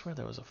 but I swear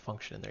there was a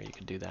function in there you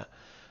could do that.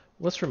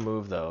 Let's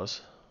remove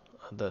those,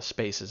 the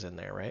spaces in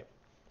there, right?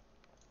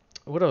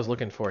 What I was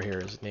looking for here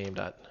is names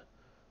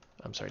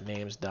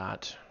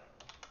dot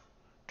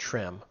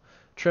trim.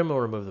 Trim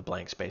will remove the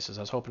blank spaces.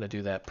 I was hoping to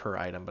do that per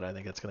item, but I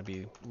think it's going to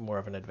be more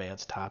of an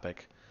advanced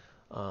topic.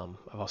 I've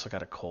also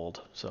got a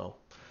cold, so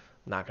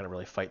I'm not going to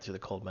really fight through the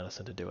cold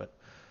medicine to do it.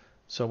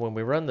 So when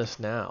we run this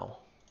now,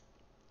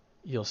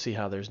 you'll see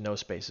how there's no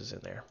spaces in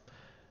there.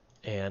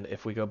 And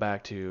if we go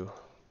back to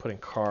putting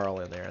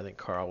Carl in there, I think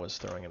Carl was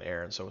throwing an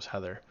error and so was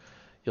Heather,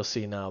 you'll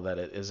see now that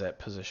it is at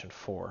position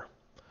 4.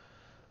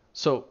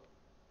 So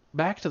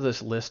back to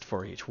this list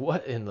for each.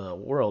 What in the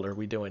world are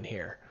we doing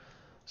here?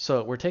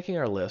 So we're taking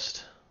our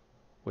list,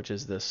 which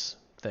is this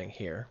thing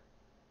here,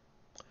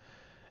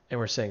 and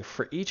we're saying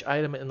for each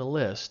item in the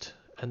list,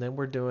 and then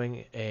we're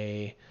doing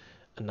a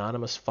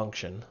anonymous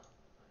function,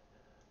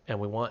 and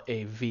we want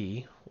a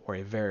v, or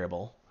a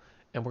variable,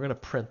 and we're going to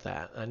print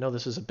that. I know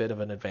this is a bit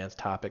of an advanced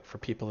topic for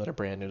people that are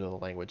brand new to the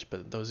language,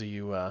 but those of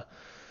you,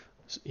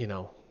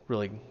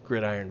 really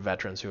gridiron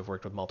veterans who have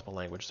worked with multiple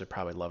languages are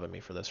probably loving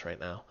me for this right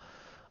now.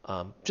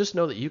 Just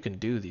know that you can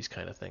do these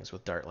kind of things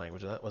with Dart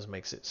language. That was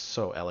makes it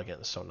so elegant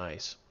and so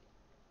nice.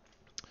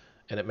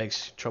 And it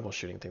makes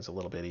troubleshooting things a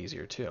little bit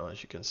easier too,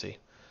 as you can see.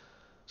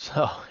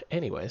 So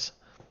anyways,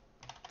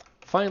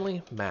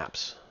 finally,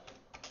 maps.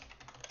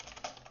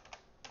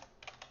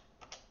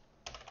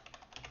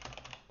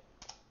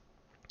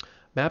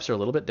 Maps are a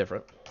little bit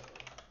different.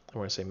 We're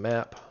going to say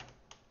map.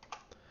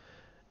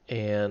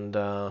 And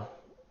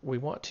we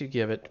want to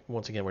give it,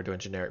 once again, we're doing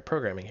generic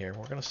programming here.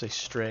 We're going to say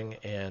string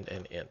and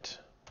an int.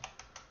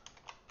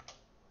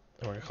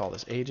 And we're going to call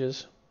this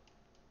ages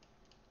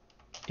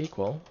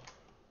equal.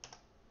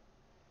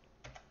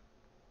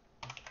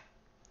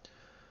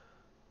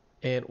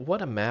 And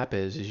what a map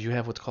is you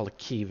have what's called a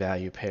key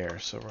value pair.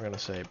 So we're going to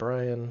say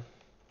Brian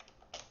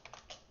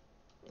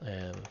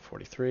and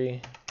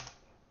 43.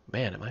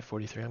 Man, am I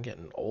 43? I'm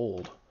getting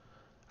old.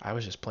 I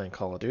was just playing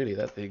Call of Duty.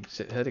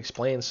 That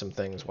explains some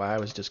things why I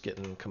was just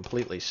getting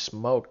completely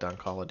smoked on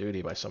Call of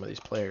Duty by some of these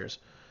players.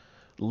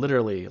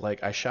 Literally,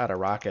 like, I shot a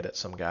rocket at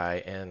some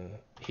guy and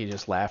he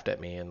just laughed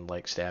at me and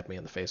like stabbed me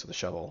in the face with a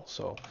shovel.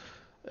 So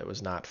it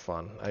was not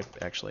fun. I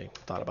actually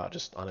thought about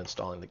just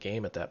uninstalling the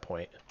game at that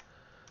point.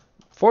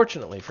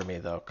 Fortunately for me,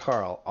 though,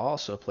 Carl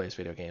also plays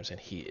video games and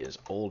he is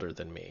older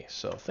than me.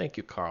 So thank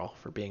you, Carl,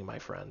 for being my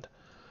friend.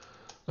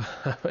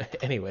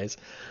 Anyways,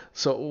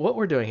 so what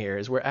we're doing here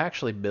is we're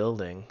actually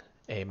building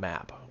a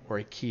map or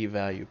a key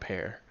value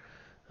pair.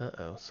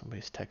 Uh-oh,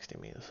 somebody's texting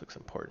me. This looks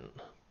important.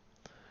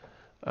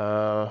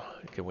 I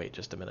can wait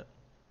just a minute.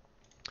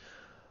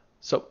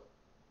 So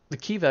the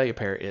key value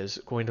pair is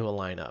going to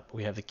align up.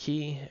 We have the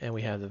key and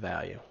we have the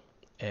value.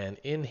 And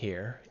in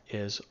here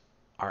is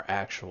our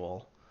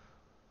actual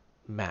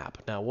map.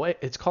 Now,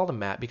 it's called a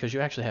map because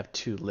you actually have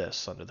two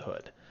lists under the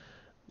hood.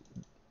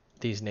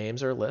 These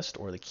names are a list,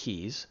 or the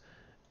keys,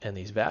 and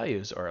these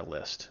values are a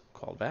list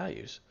called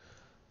values.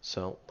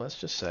 So let's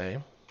just say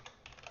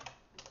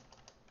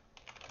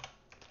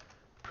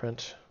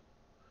print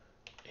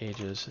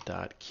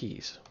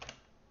ages.keys.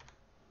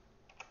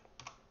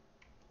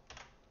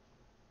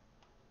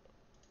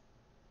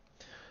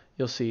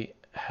 You'll see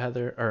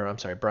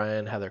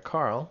Brian, Heather,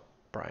 Carl.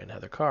 Brian,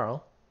 Heather,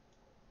 Carl.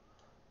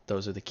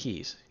 Those are the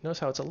keys. Notice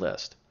how it's a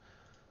list.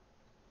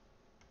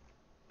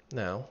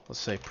 Now, let's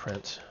say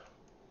print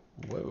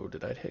Whoa,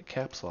 did I hit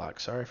caps lock?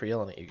 Sorry for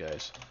yelling at you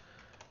guys.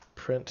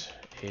 Print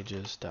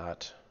ages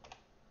dot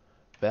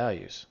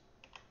values.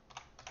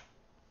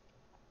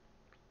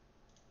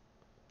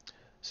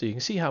 So you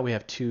can see how we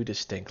have two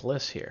distinct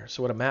lists here.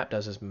 So what a map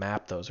does is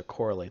map those or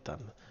correlate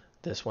them.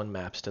 This one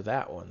maps to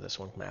that one. This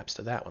one maps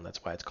to that one.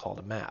 That's why it's called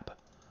a map.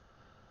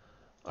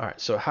 All right,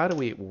 so how do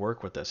we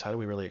work with this? How do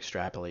we really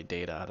extrapolate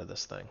data out of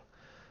this thing?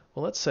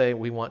 Well, let's say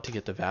we want to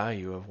get the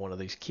value of one of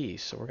these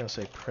keys. So we're going to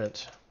say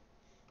print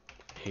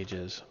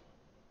ages,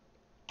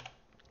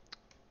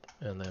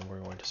 and then we're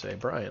going to say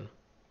Brian.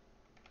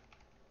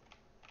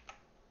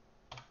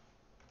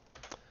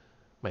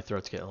 My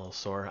throat's getting a little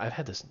sore. I've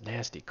had this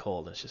nasty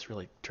cold, and it's just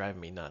really driving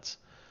me nuts.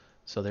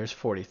 So there's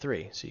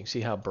 43. So you can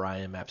see how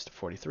Brian maps to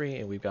 43,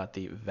 and we've got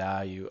the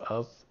value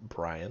of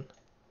Brian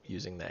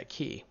using that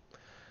key.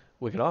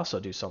 We could also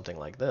do something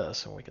like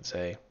this, and we could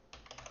say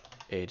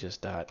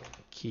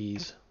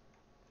ages.keys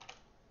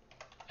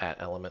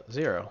at element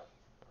 0.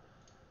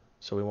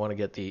 So we want to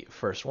get the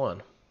first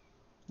one.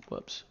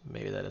 Whoops,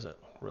 maybe that isn't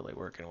really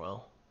working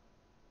well.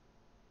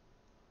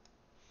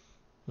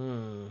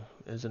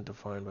 Isn't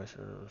defined by...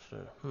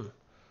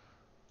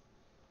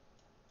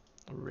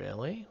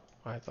 Really?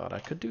 I thought I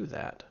could do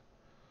that.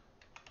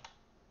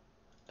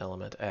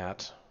 Element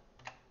at...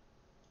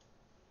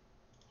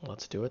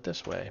 Let's do it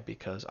this way,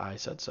 because I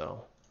said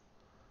so.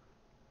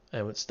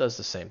 And it does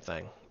the same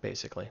thing,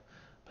 basically.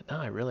 But now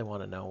I really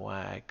want to know why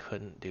I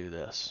couldn't do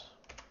this.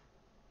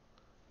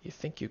 You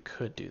think you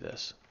could do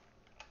this.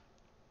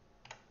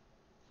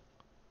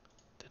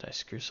 Did I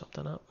screw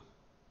something up?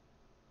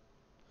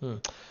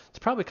 It's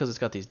probably because it's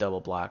got these double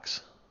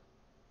blocks.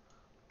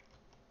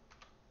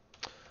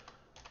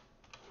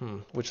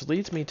 Which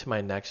leads me to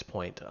my next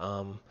point.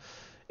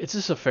 It's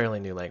just a fairly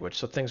new language,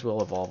 so things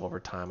will evolve over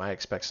time. I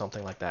expect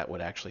something like that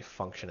would actually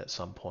function at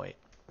some point.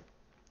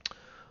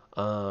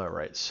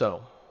 Alright,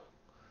 so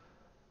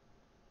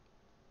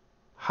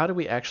how do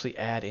we actually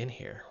add in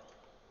here?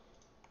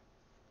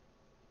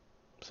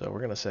 So we're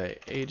going to say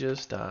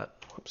ages dot,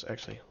 whoops,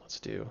 actually,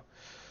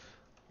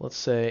 let's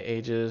say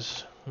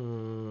ages,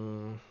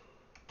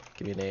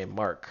 give me a name,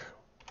 Mark,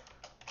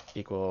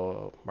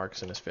 equal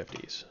Mark's in his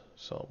 50s.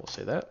 So we'll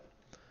say that.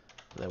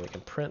 And then we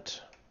can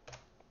print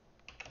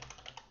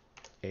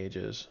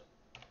ages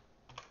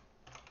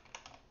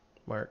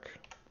Mark.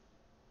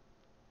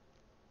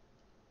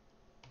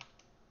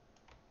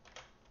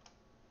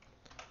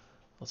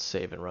 Let's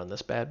save and run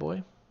this bad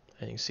boy.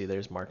 And you can see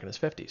there's Mark in his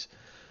 50s.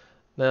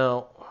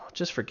 Now,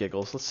 just for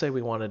giggles, let's say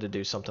we wanted to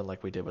do something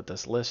like we did with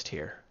this list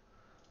here,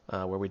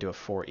 where we do a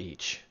for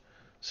each.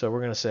 So we're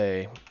going to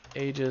say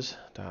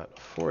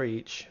ages.for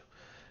each.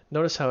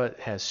 Notice how it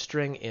has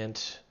string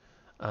int,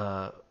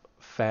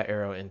 fat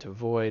arrow into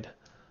void.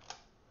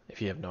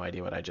 If you have no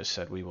idea what I just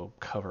said, we will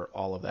cover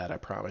all of that, I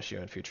promise you,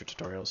 in future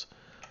tutorials.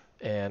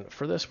 And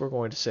for this, we're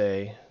going to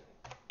say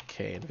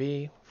k and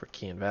v for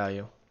key and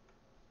value.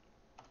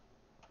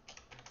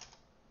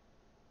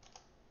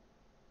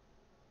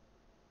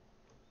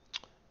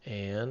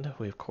 And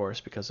we, of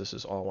course, because this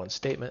is all one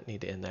statement,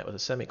 need to end that with a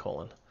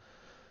semicolon.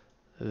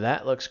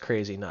 That looks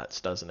crazy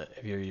nuts, doesn't it,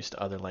 if you're used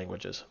to other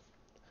languages?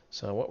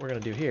 So what we're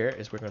going to do here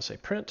is we're going to say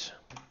print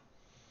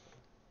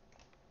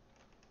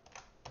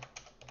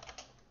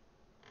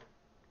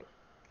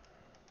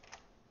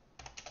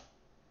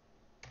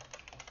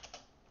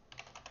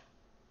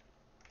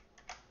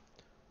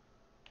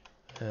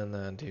and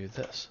then do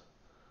this.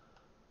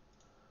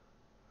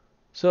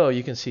 So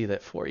you can see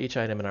that for each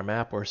item in our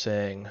map, we're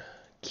saying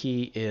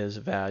key is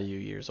value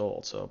years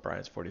old. So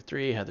Brian's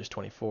 43, Heather's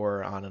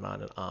 24, on and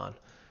on and on.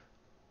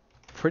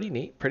 Pretty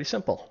neat, pretty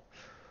simple.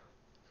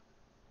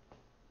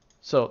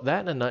 So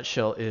that in a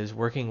nutshell is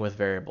working with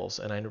variables.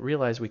 And I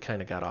realize we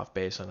kind of got off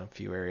base on a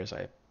few areas.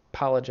 I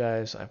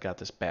apologize. I've got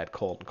this bad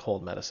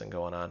cold medicine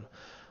going on.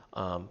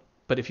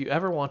 But if you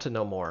ever want to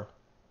know more,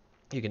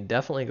 you can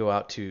definitely go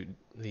out to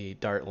the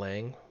Dart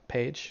Lang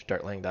page,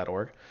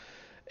 dartlang.org,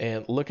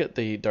 and look at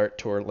the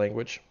Dart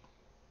language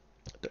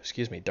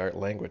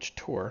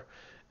tour,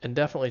 and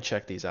definitely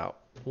check these out.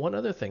 One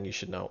other thing you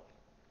should know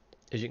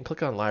is you can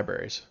click on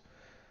libraries,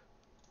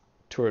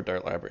 tour of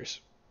Dart libraries,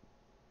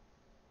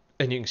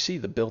 and you can see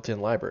the built-in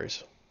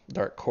libraries,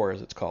 Dart Core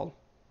as it's called,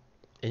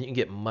 and you can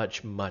get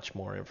much, much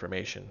more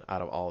information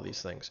out of all of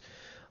these things.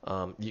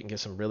 You can get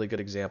some really good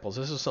examples.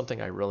 This is something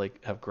I really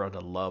have grown to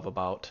love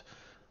about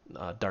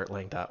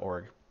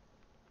dartlang.org,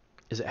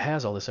 is it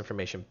has all this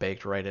information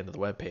baked right into the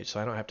web page, so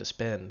I don't have to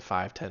spend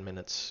 5-10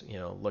 minutes,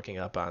 looking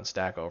up on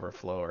Stack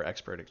Overflow or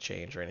Expert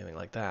Exchange or anything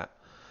like that.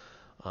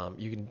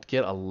 You can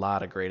get a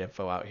lot of great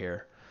info out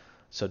here,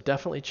 so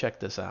definitely check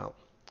this out.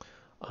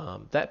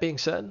 That being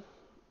said,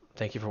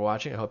 thank you for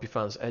watching. I hope you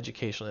found this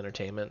educational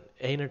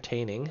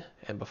entertaining.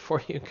 And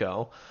before you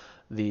go,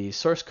 the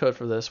source code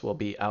for this will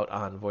be out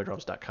on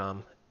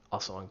voidrums.com,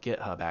 also on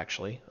GitHub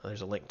actually.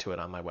 There's a link to it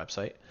on my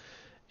website.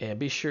 And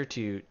be sure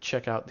to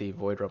check out the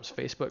Voidrums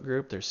Facebook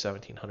group. There's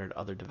 1,700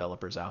 other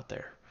developers out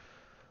there.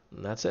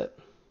 And that's it.